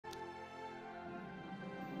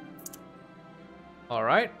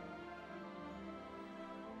Alright.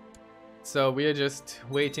 So we are just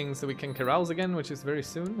waiting so we can carouse again, which is very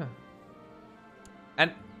soon.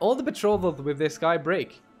 And all the betrothals with this guy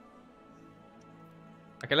break.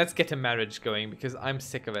 Okay, let's get a marriage going because I'm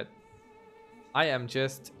sick of it. I am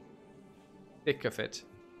just sick of it.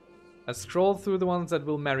 I'll scroll through the ones that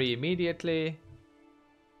will marry immediately.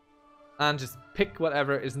 And just pick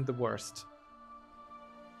whatever isn't the worst.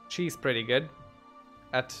 She's pretty good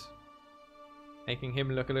at making him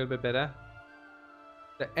look a little bit better.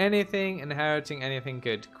 So anything inheriting anything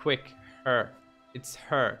good. Quick, her. It's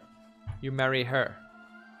her. You marry her.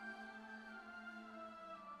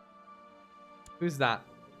 Who's that?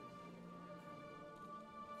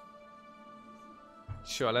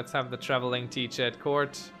 Sure, let's have the traveling teacher at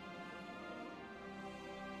court.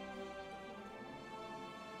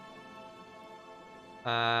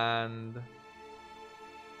 And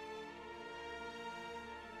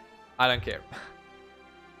I don't care.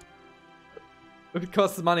 It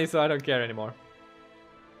costs money, so I don't care anymore.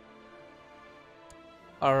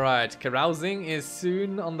 Alright, carousing is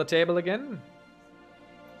soon on the table again.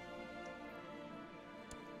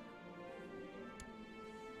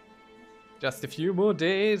 Just a few more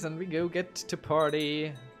days and we go get to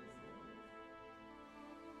party.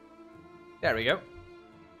 There we go.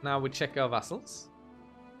 Now we check our vassals.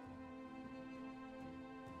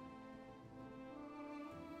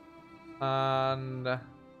 And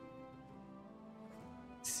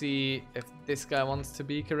see if this guy wants to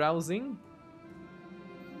be carousing.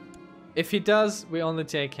 If he does, we only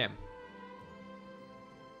take him.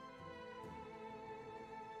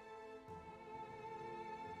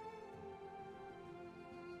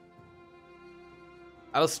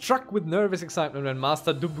 I was struck with nervous excitement when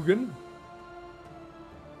Master Dubgun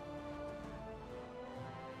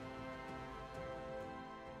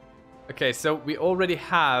Okay, so we already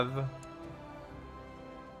have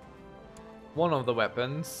one of the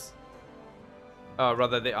weapons. Or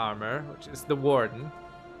rather the armor, which is the Warden.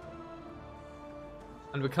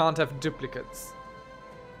 And we can't have duplicates.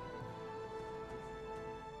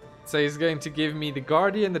 So he's going to give me the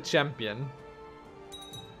Guardian, the Champion.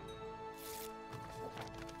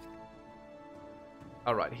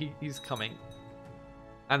 Alright, he's coming.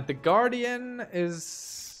 And the Guardian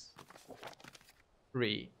is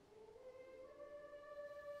 3.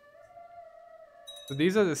 So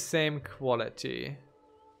these are the same quality.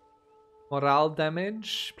 Morale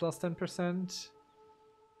damage plus 10%.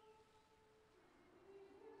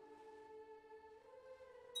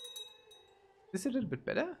 Is it a little bit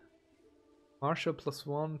better? Martial plus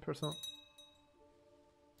 1 personal.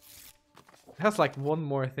 It has like one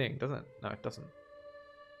more thing, doesn't it? No, it doesn't.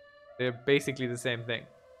 They're basically the same thing.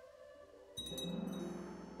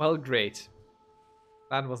 Well, great.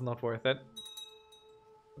 That was not worth it.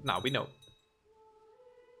 Now we know.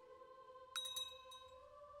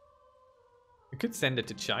 We could send it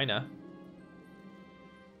to China.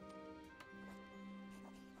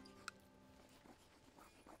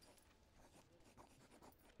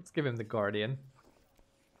 Let's give him the Guardian.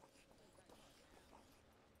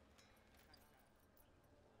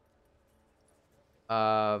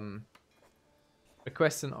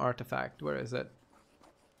 Request an artifact. Where is it?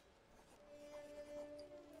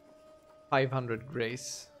 500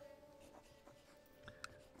 grace.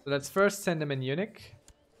 So let's first send him a eunuch.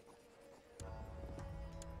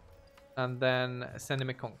 And then send him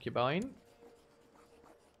a concubine.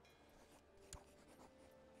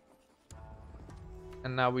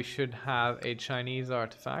 And now we should have a Chinese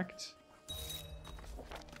artifact.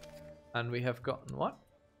 And we have gotten what?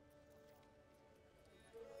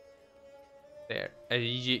 There.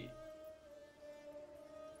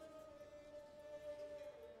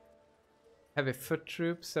 Heavy foot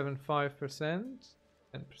troops, 75%.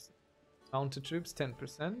 10%. Mounted troops,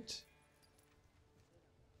 10%.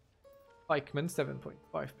 Pikemen,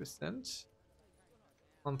 7.5%.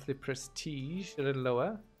 Monthly prestige, a little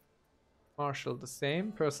lower. Martial, the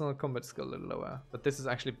same. Personal combat skill, a little lower. But this is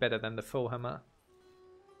actually better than the foe hammer.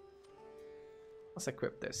 Let's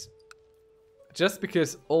equip this. Just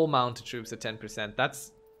because all mounted troops are 10%,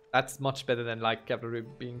 that's much better than light cavalry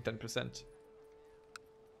being 10%.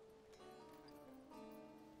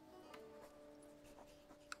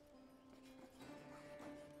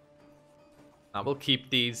 I will keep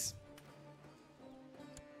these.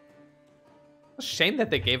 It's a shame that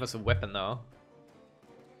they gave us a weapon though.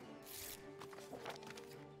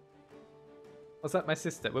 Was that my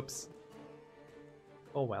sister? Whoops.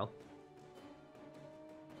 Oh well.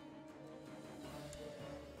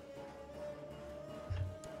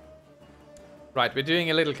 Right, we're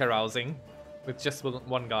doing a little carousing with just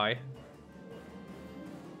one guy.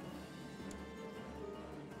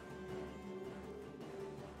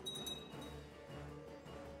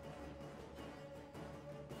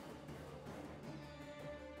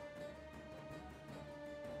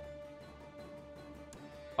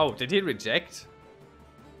 Oh, did he reject?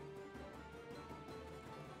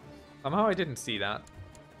 Somehow I didn't see that.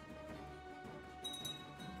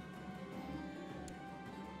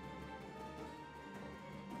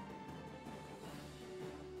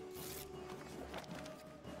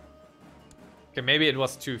 Okay, maybe it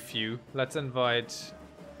was too few. Let's invite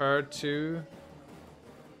her too.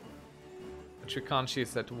 But we can't,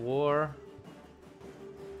 she's at war.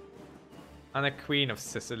 And a Queen of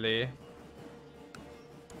Sicily.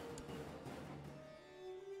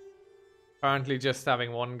 Apparently just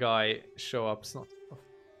having one guy show up's not enough.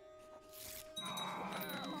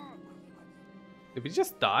 Did we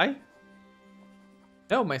just die?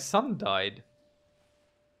 No, my son died.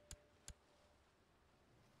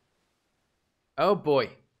 Oh boy.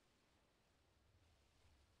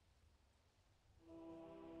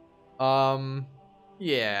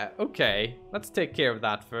 Yeah, okay. Let's take care of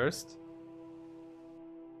that first.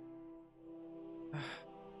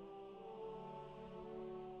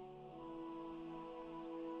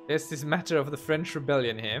 There's this matter of the French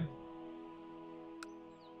rebellion here.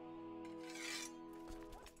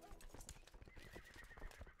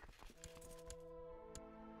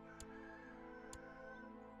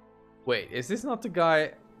 Wait, is this not the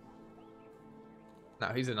guy? No,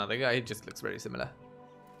 he's another guy. He just looks very similar.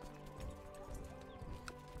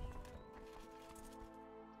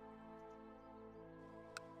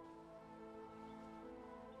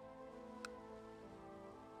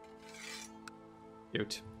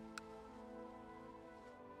 Cute.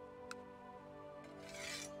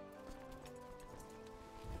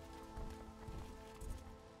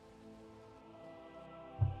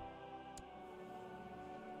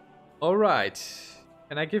 Alright.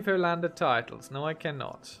 Can I give her landed titles? No, I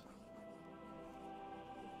cannot.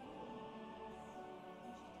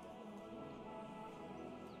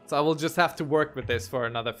 So I will just have to work with this for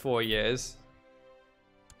another 4 years.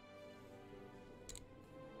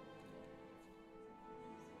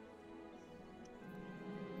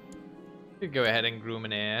 You go ahead and groom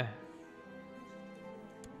an heir.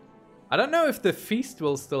 I don't know if the feast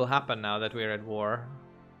will still happen now that we're at war.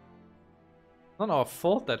 Not our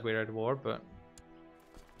fault that we're at war, but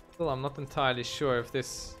still I'm not entirely sure if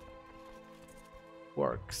this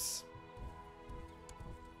works.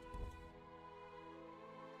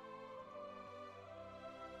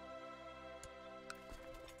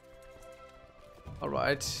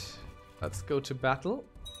 Alright, let's go to battle.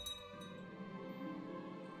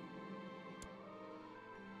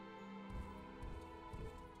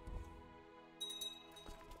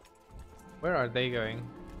 Where are they going?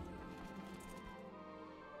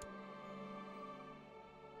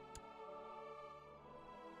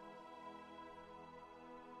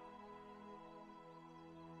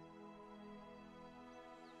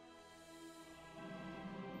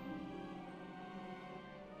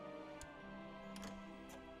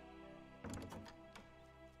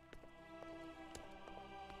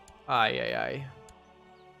 Aye.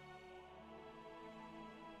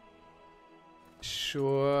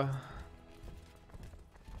 Sure.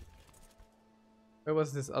 Where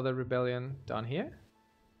was this other rebellion? Down here?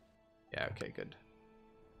 Yeah, okay, good.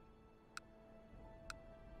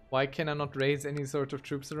 Why can I not raise any sort of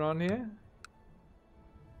troops around here?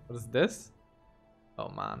 What is this? Oh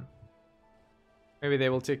man. Maybe they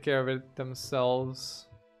will take care of it themselves.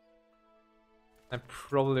 I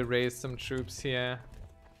probably raise some troops here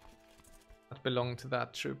that belong to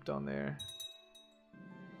that troop down there.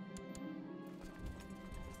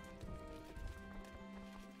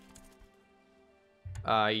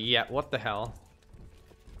 Yeah, what the hell?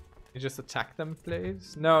 You just attack them,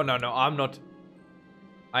 please? No, I'm not.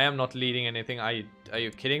 I am not leading anything. Are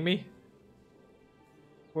you kidding me?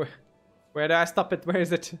 Where do I stop it? Where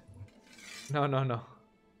is it? No.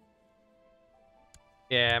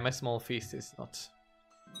 Yeah, my small feast is not.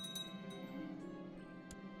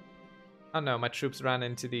 Oh no, my troops ran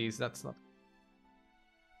into these. That's not.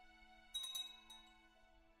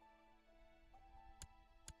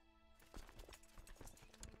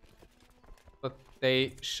 But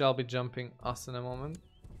they shall be jumping us in a moment.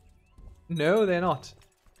 No, they're not.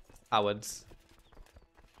 Cowards.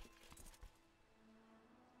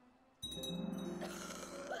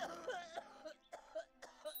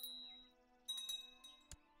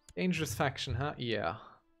 Dangerous faction, huh? Yeah.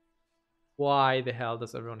 Why the hell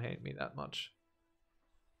does everyone hate me that much?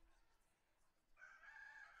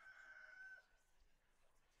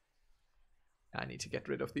 I need to get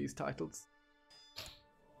rid of these titles.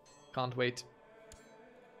 Can't wait.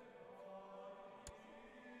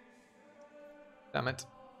 Damn it.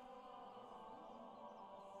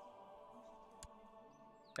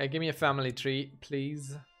 Hey, give me a family tree,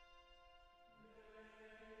 please.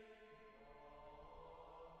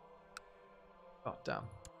 God damn.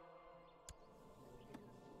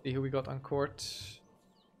 See who we got on court.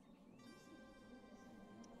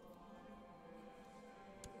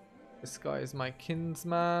 This guy is my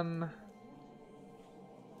kinsman.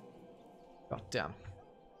 God damn.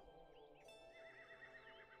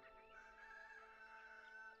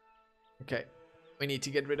 Okay. We need to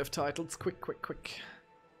get rid of titles. Quick, quick, quick.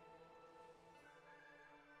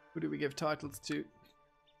 Who do we give titles to?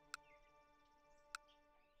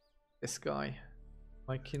 This guy.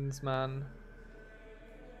 My kinsman.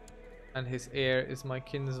 And his heir is my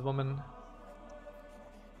kinswoman.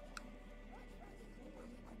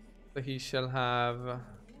 So he shall have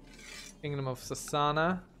Kingdom of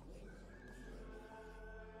Sasana.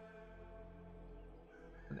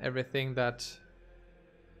 And everything that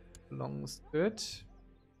belongs to it.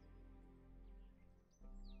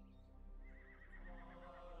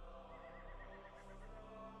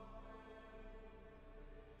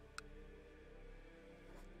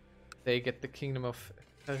 They get the Kingdom of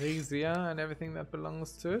Frisia and everything that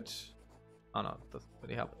belongs to it. Oh no, doesn't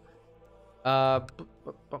really help. Oh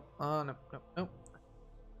no, no, no.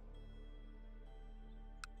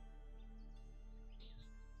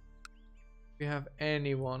 We have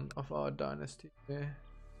any one of our dynasty there.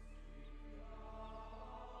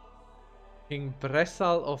 King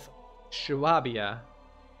Bresal of Swabia.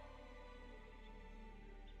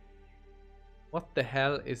 What the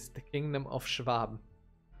hell is the Kingdom of Schwab?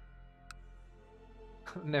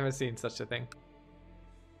 I've never seen such a thing.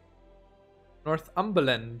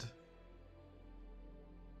 Northumberland.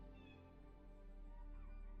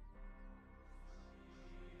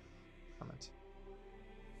 Damn it.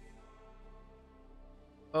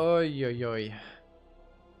 Oi, oi, oi.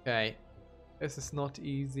 Okay. This is not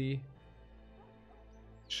easy.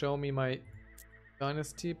 Show me my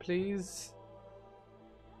dynasty, please.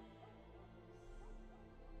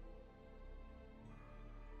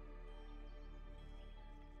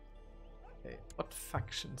 Okay, what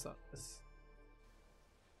factions are this?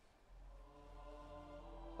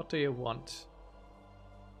 What do you want?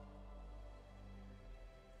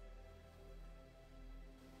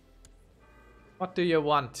 What do you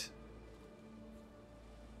want?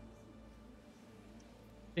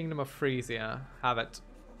 Kingdom of Frisia, have it.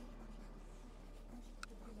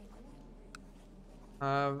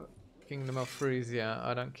 Have Kingdom of Frisia,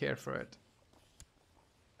 I don't care for it.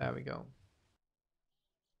 There we go.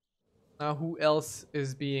 Now who else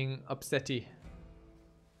is being upsetty?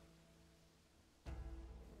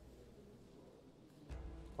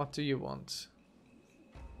 What do you want?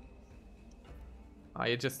 Are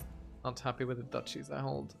you just not happy with the duchies I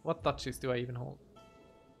hold? What duchies do I even hold?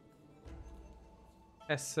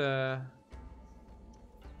 Hesse. I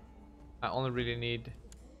only really need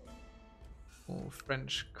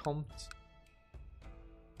French Comte.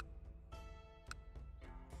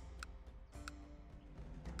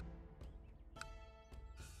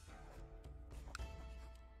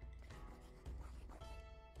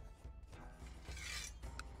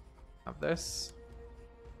 Have this.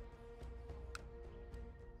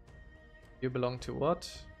 You belong to what?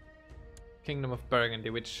 Kingdom of Burgundy,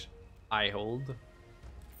 which I hold.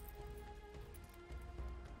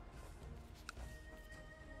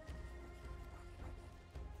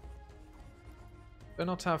 Do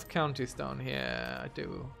not have counties down here. I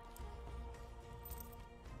do.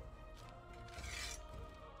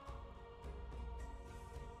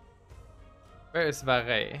 Where is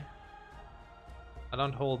Varay? I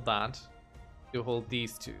don't hold that. I do hold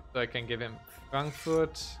these two. So I can give him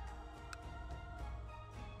Frankfurt.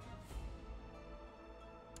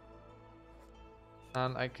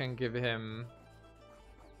 And I can give him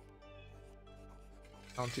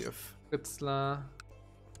County of Fritzlar.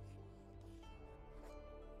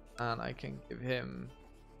 And I can give him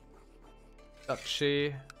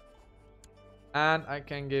Duchy. And I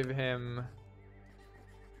can give him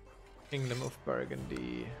Kingdom of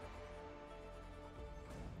Burgundy.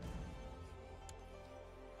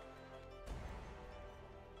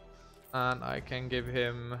 And I can give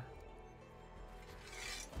him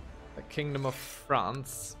the Kingdom of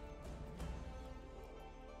France.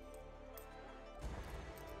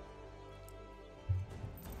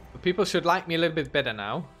 But people should like me a little bit better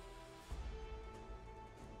now.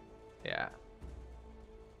 Yeah.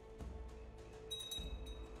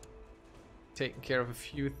 Taking care of a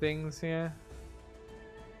few things here.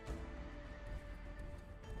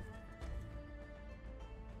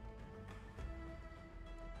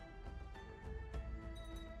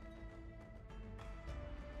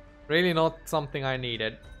 Really not something I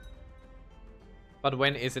needed. But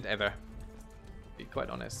when is it ever? To be quite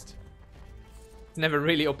honest. It's never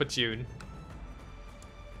really opportune.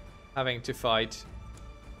 having to fight.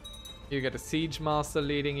 You get a siege master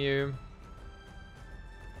leading you.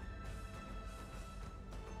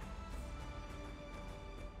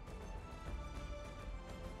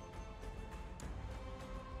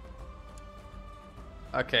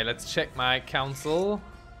 Okay, let's check my council.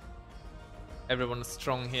 Everyone is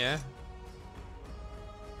strong here.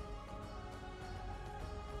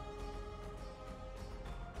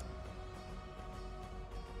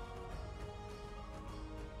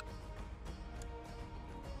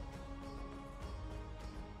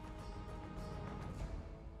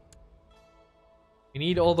 We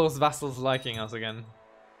need all those vassals liking us again,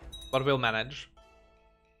 but we'll manage.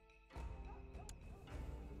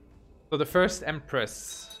 So the first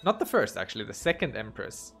Empress, not the first actually, the second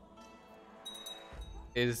Empress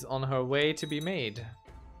is on her way to be made.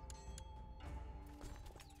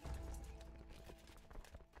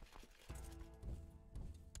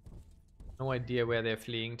 No idea where they're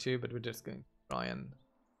fleeing to, but we're just going to try and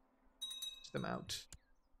push them out.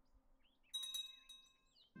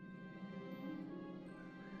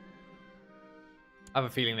 I have a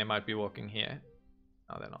feeling they might be walking here.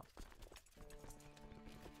 No, they're not.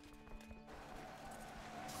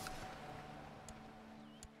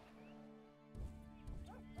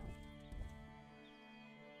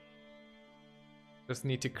 Just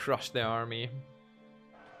need to crush their army.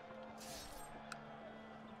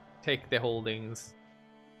 Take the holdings.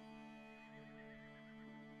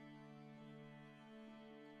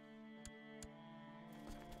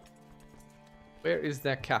 Where is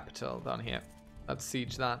their capital? Down here. Let's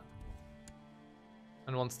siege that.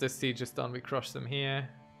 And once this siege is done, we crush them here.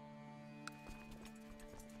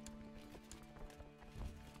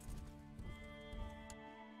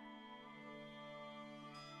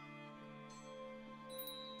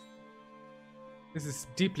 This is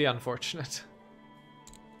deeply unfortunate.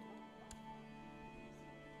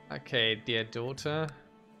 Okay, dear daughter.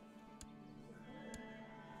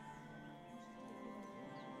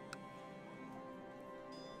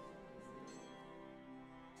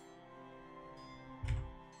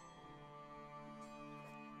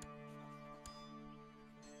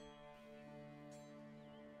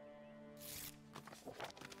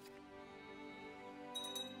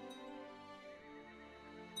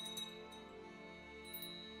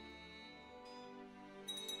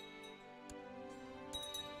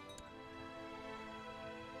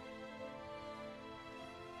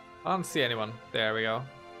 I don't see anyone. There we go.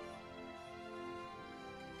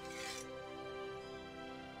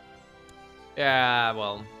 Yeah,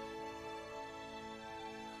 well.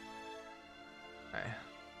 Okay.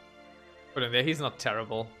 Put him there. He's not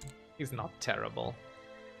terrible. He's not terrible.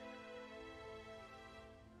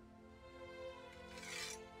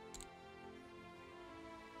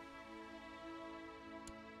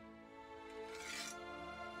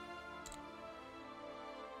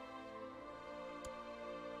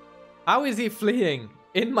 How is he fleeing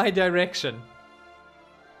in my direction?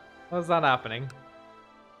 How's that happening?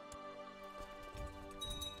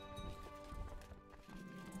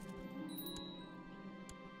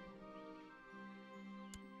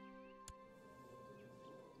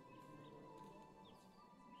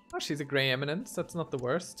 Oh, she's a Grey Eminence. That's not the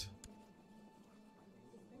worst.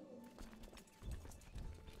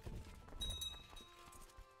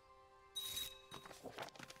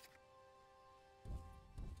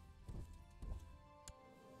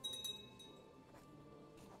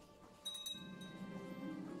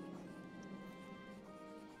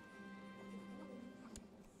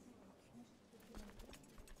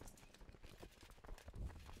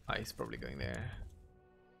 Ah, he's probably going there.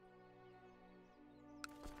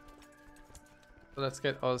 So let's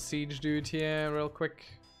get our siege dude here real quick.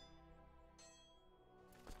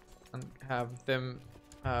 And have them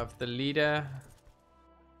have the leader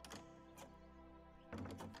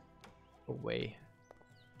away.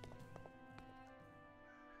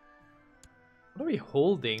 What are we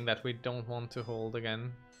holding that we don't want to hold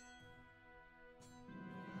again?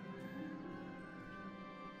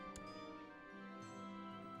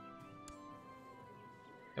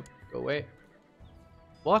 Yep, go away.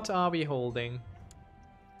 What are we holding?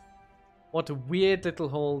 What weird little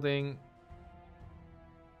holding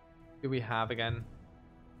do we have again?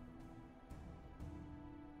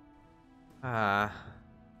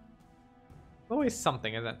 Always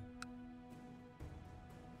something, isn't it?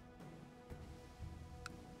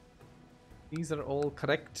 These are all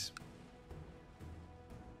correct.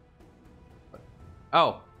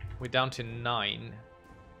 Oh, we're down to 9.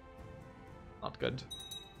 Not good.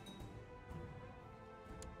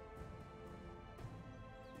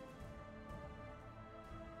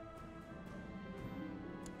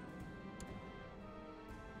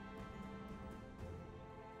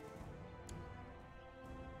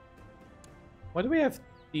 Why do we have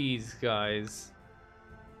these guys?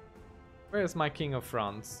 Where's my King of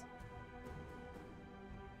France?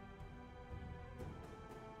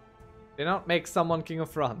 Did not make someone King of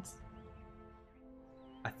France.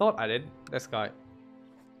 I thought I did. This guy.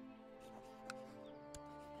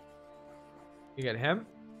 You get him.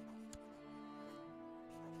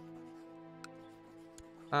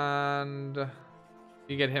 And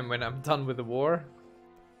you get him when I'm done with the war.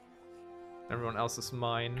 Everyone else is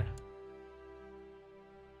mine.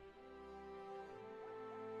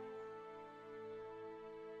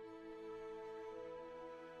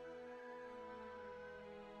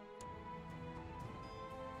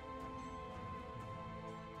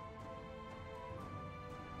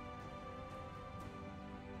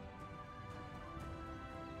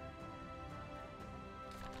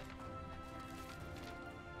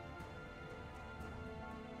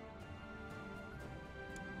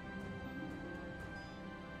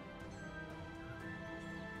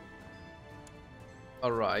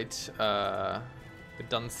 Alright, we're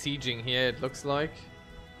done sieging here, it looks like.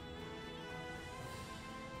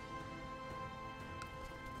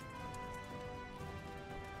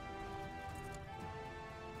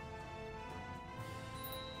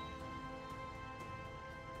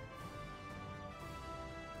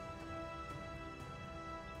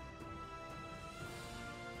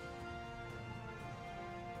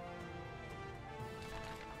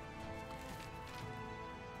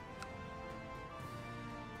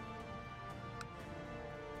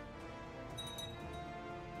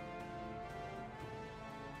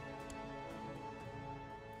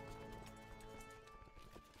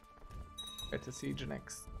 Get to siege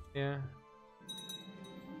next. Yeah.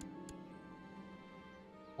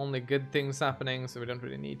 Only good things happening, so we don't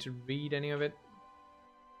really need to read any of it.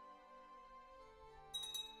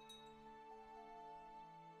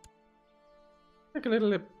 Like a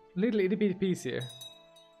little itty bitty piece here.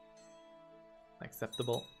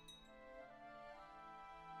 Acceptable.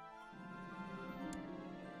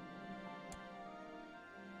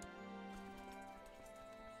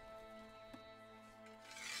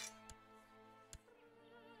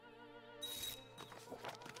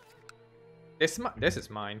 This is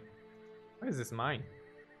mine. Why is this mine?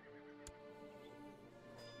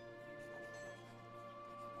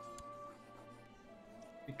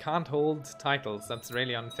 We can't hold titles. That's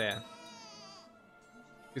really unfair.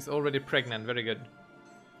 She's already pregnant. Very good.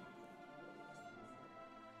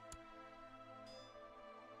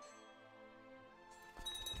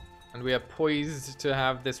 And we are poised to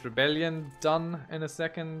have this rebellion done in a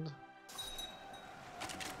second.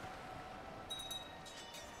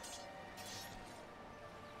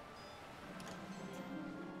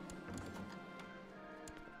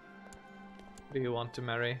 Do you want to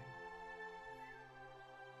marry?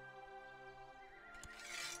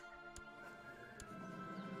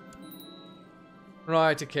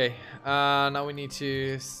 Right, okay. Now we need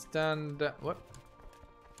to stand... What?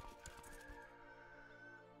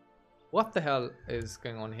 What the hell is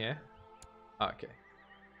going on here? Okay.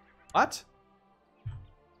 What?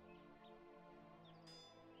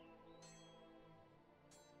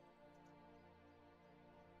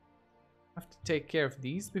 I have to take care of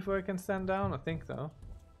these before I can stand down? I think so.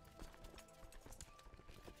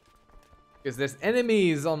 Because there's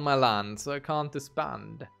enemies on my land, so I can't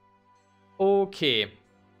disband. Okay.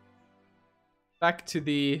 Back to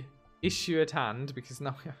the issue at hand, because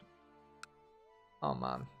now we have... Oh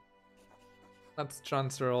man. Let's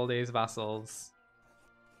transfer all these vassals.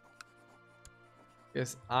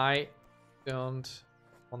 Because I don't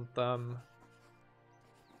want them...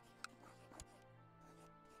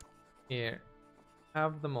 Here.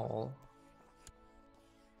 Have them all.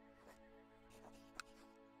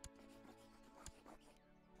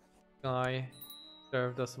 Guy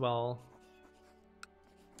served us well.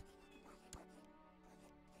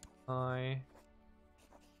 Guy.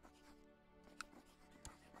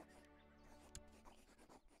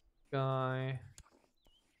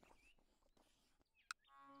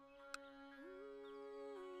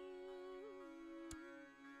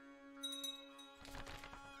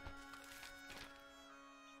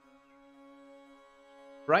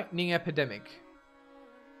 Brightening epidemic.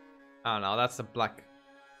 Oh no, that's a Black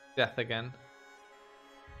Death again.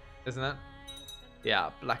 Isn't it?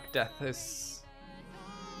 Yeah, Black Death is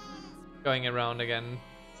going around again.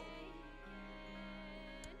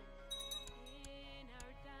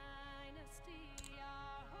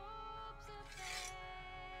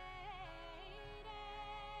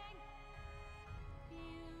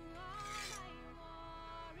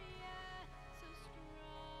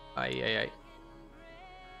 Ay, ay, ay.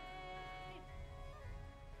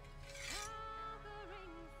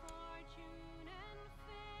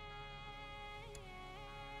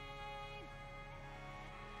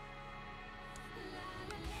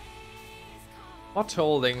 What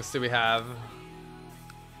holdings do we have?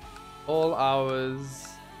 All ours.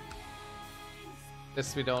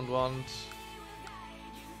 This we don't want.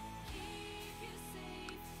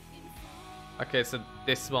 Okay, so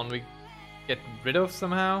this one we get rid of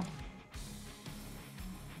somehow.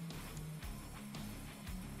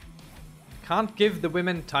 Can't give the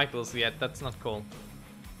women titles yet, that's not cool.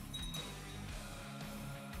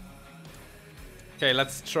 Okay,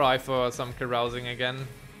 let's try for some carousing again.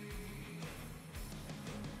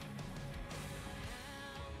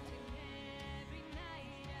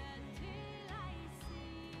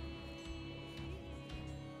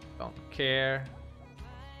 Don't care.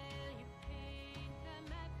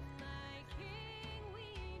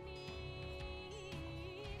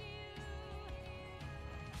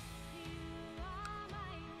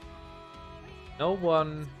 No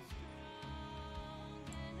one.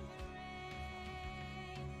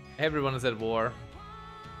 Everyone is at war.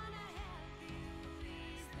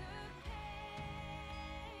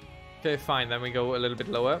 Okay, fine. Then we go a little bit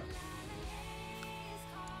lower.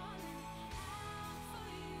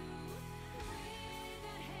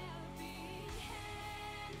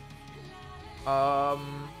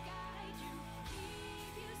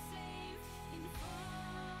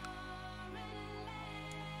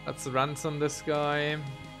 Let's ransom this guy.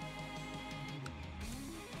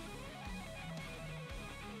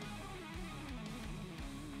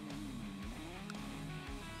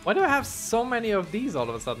 Why do I have so many of these all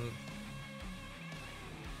of a sudden?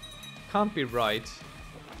 Can't be right.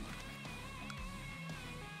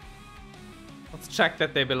 Let's check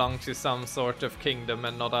that they belong to some sort of kingdom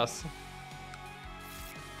and not us.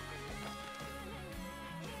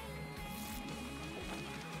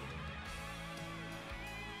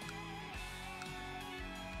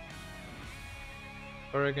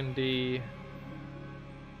 Burgundy.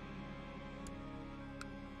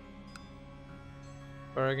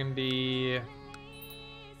 Burgundy.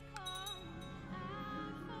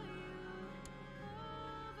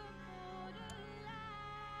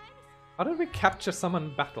 How did we capture some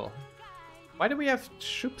in battle? Why do we have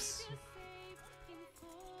troops?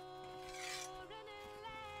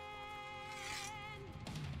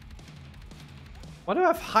 Why do I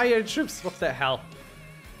have hired troops? What the hell?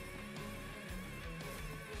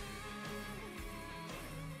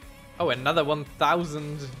 Oh, another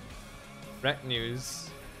 1,000 retinues.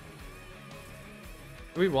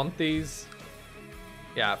 Do we want these?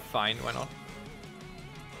 Yeah, fine, why not?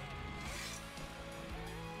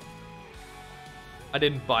 I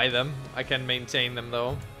didn't buy them. I can maintain them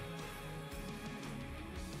though.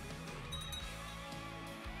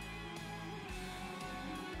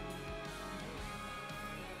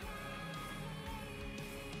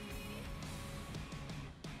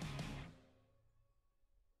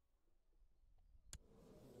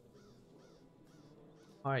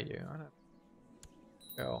 Are you? I don't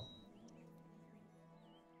go.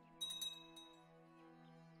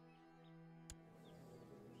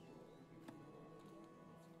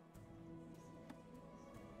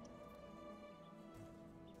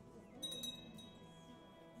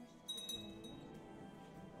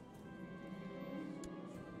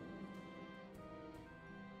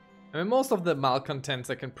 I mean, most of the malcontents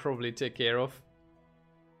I can probably take care of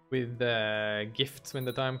with gifts when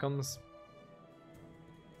the time comes.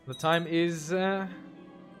 The time is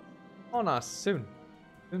on us soon.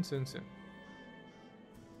 Soon.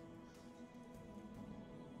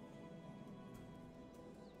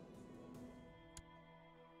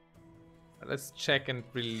 Let's check and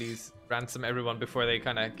release ransom everyone before they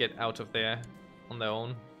kind of get out of there on their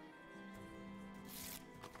own.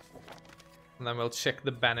 And then we'll check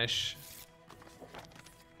the banish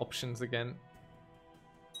options again.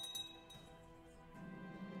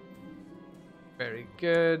 Very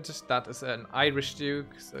good. That is an Irish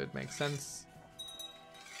Duke, so it makes sense.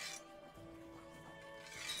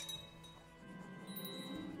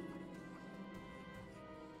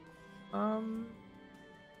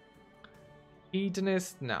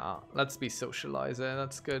 Hedonist? Nah, let's be socializer,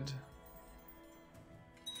 that's good.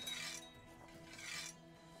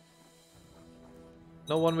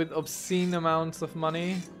 No one with obscene amounts of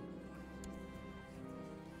money?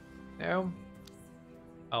 No?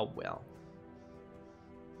 Oh well.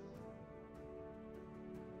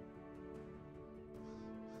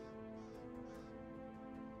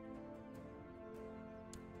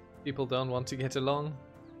 People don't want to get along.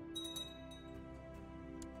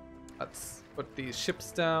 Let's put these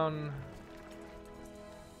ships down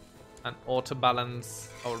and auto balance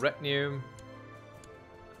our retinue.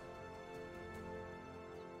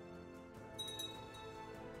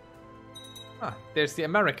 Ah, there's the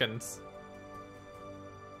Americans.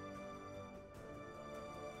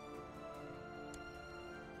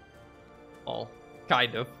 Well,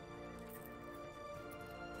 kind of.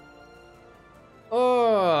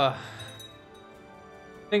 Oh,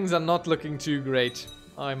 things are not looking too great,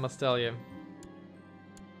 I must tell you.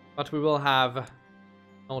 But we will have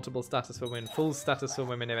multiple status for women, full status for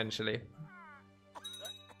women eventually.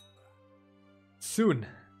 Soon.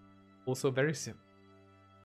 Also very soon.